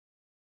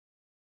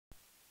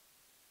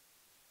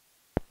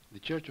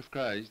Church of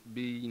Christ,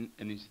 being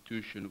an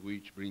institution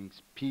which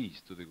brings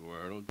peace to the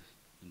world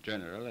in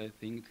general, I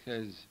think it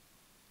has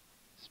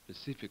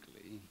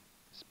specifically,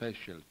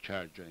 special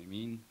charge,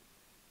 to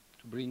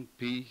bring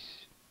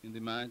peace in the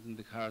minds and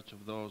the hearts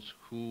of those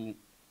who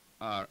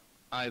are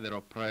either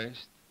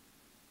oppressed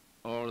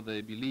or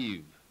they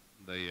believe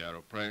they are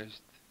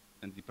oppressed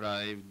and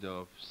deprived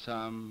of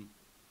some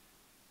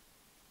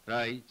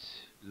rights,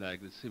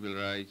 like the civil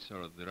rights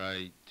or the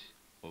right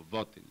of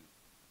voting.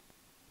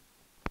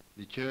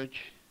 The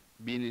Church,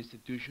 being an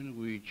institution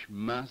which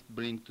must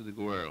bring to the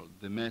world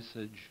the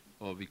message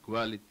of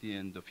equality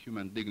and of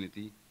human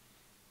dignity,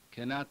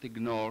 cannot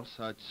ignore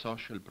such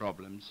social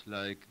problems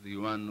like the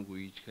one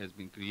which has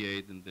been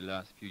created in the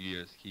last few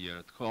years here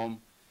at home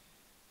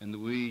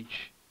and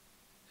which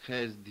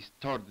has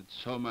distorted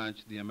so much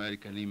the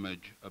American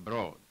image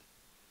abroad.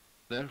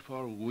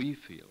 Therefore, we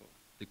feel,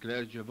 the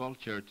clergy of all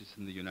churches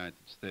in the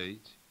United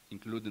States,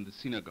 including the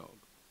synagogue,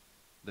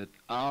 that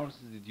ours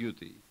is the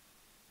duty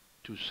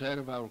to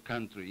serve our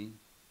country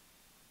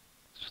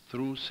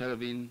through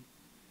serving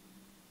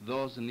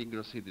those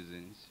Negro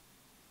citizens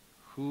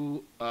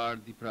who are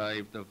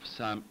deprived of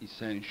some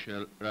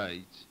essential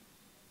rights,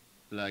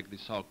 like the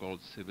so-called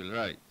civil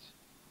rights.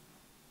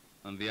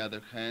 On the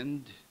other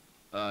hand,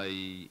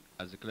 I,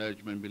 as a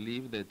clergyman,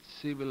 believe that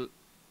civil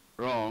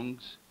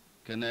wrongs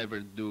can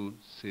never do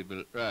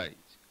civil rights.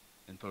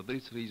 And for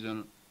this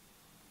reason,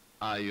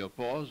 I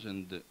oppose,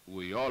 and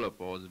we all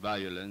oppose,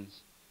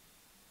 violence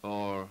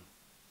or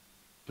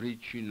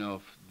preaching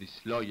of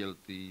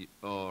disloyalty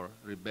or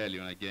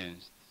rebellion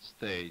against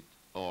state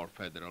or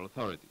federal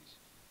authorities.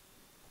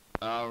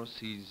 Ours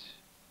is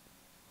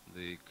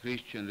the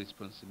Christian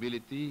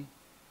responsibility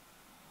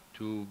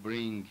to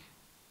bring,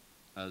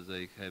 as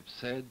I have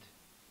said,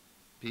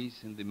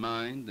 peace in the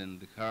mind and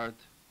the heart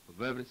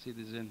of every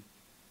citizen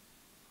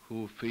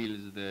who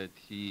feels that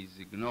he is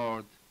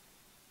ignored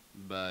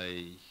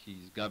by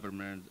his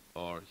government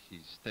or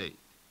his state.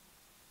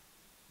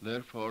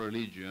 Therefore,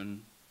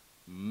 religion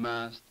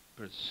must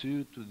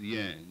pursue to the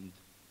end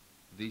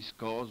this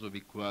cause of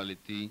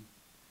equality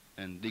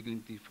and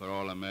dignity for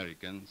all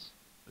Americans,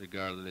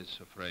 regardless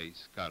of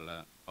race,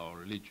 color, or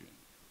religion.